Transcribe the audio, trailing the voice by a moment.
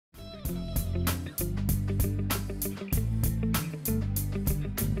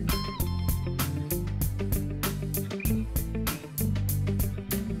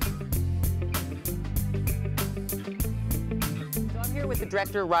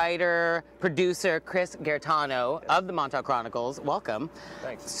director, writer, producer Chris Garetano of the Montauk Chronicles. Welcome.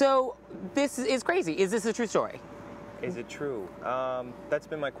 Thanks. So this is crazy. Is this a true story? Is it true? That's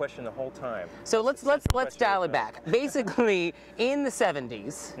been my question the whole time. So let's dial it back. Basically, in the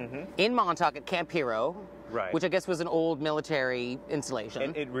 70s, in Montauk at Camp Hero, right, which I guess was an old military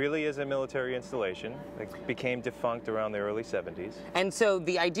installation. It really is a military installation. It became defunct around the early 70s. And so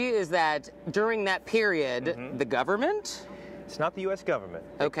the idea is that during that period, the government? It's not the U.S. government.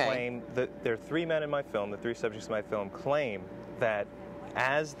 They okay. claim that there are three men in my film, the three subjects of my film, claim that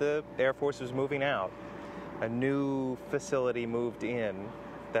as the Air Force was moving out, a new facility moved in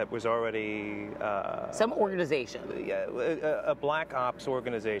that was already... some organization. Yeah, a black ops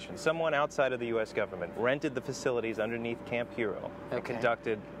organization. Someone outside of the U.S. government rented the facilities underneath Camp Hero and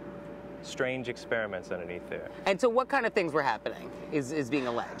conducted strange experiments underneath there. And so what kind of things were happening is being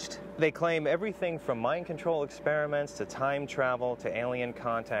alleged? They claim everything from mind control experiments to time travel to alien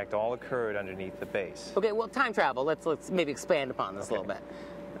contact all occurred underneath the base. Okay, well, time travel, let's maybe expand upon this a little bit.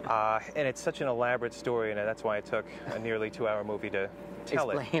 And it's such an elaborate story, and that's why it took a nearly 2-hour movie to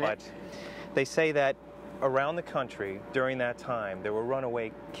tell it. But they say that around the country during that time, there were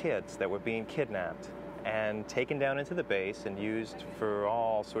runaway kids that were being kidnapped and taken down into the base and used for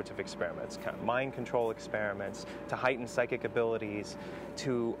all sorts of experiments, kind of mind control experiments, to heighten psychic abilities,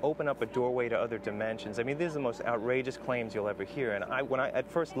 to open up a doorway to other dimensions. I mean, these are the most outrageous claims you'll ever hear. And when I at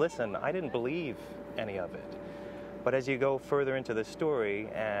first listened, I didn't believe any of it. But as you go further into the story,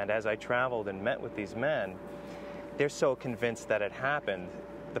 and as I traveled and met with these men, they're so convinced that it happened.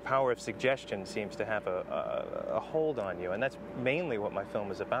 The power of suggestion seems to have a hold on you, and that's mainly what my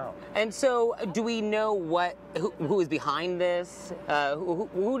film is about. And so, do we know who is behind this?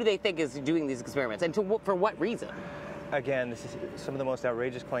 Who do they think is doing these experiments, and for what reason? Again, this is some of the most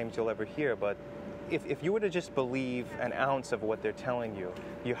outrageous claims you'll ever hear, but if you were to just believe an ounce of what they're telling you,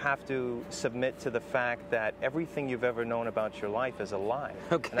 you have to submit to the fact that everything you've ever known about your life is a lie.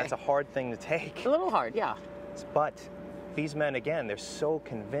 Okay. And that's a hard thing to take. A little hard, yeah. But these men, again, they're so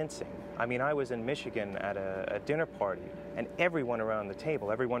convincing. I mean, I was in Michigan at a dinner party, and everyone around the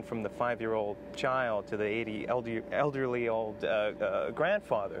table, everyone from the 5-year-old child to the elderly old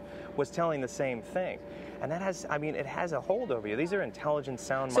grandfather, was telling the same thing. And that has, I mean, it has a hold over you. These are intelligent,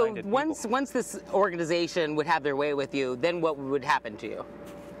 sound-minded people. So once this organization would have their way with you, then what would happen to you?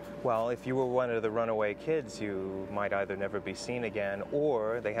 Well, if you were one of the runaway kids, you might either never be seen again,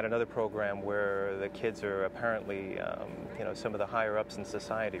 or they had another program where the kids are apparently, you know, some of the higher-ups in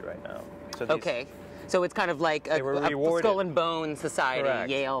society right now. So these, so it's kind of like a Skull and Bones Society, correct,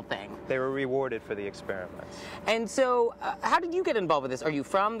 Yale thing. They were rewarded for the experiments. And so, how did you get involved with this? Are you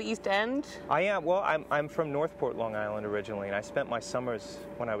from the East End? I am. Well, I'm from Northport, Long Island originally, and I spent my summers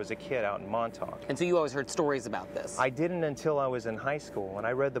when I was a kid out in Montauk. And so you always heard stories about this? I didn't until I was in high school, and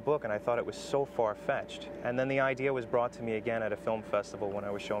I read the book, and I thought it was so far-fetched. And then the idea was brought to me again at a film festival when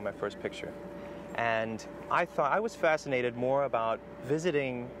I was showing my first picture. And I thought I was fascinated more about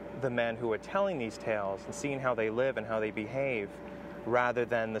visiting the men who are telling these tales and seeing how they live and how they behave rather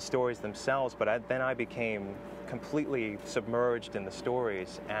than the stories themselves. But then I became completely submerged in the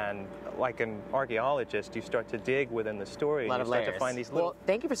stories, and like an archaeologist, you start to dig within the story and you start to find these little... Well,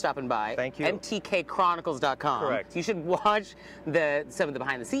 thank you for stopping by. Thank you. MTKchronicles.com. Correct. You should watch some of the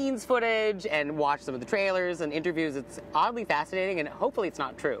behind-the-scenes footage and watch some of the trailers and interviews. It's oddly fascinating, and hopefully it's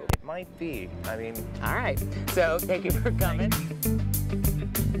not true. It might be. I mean... All right. So thank you for coming.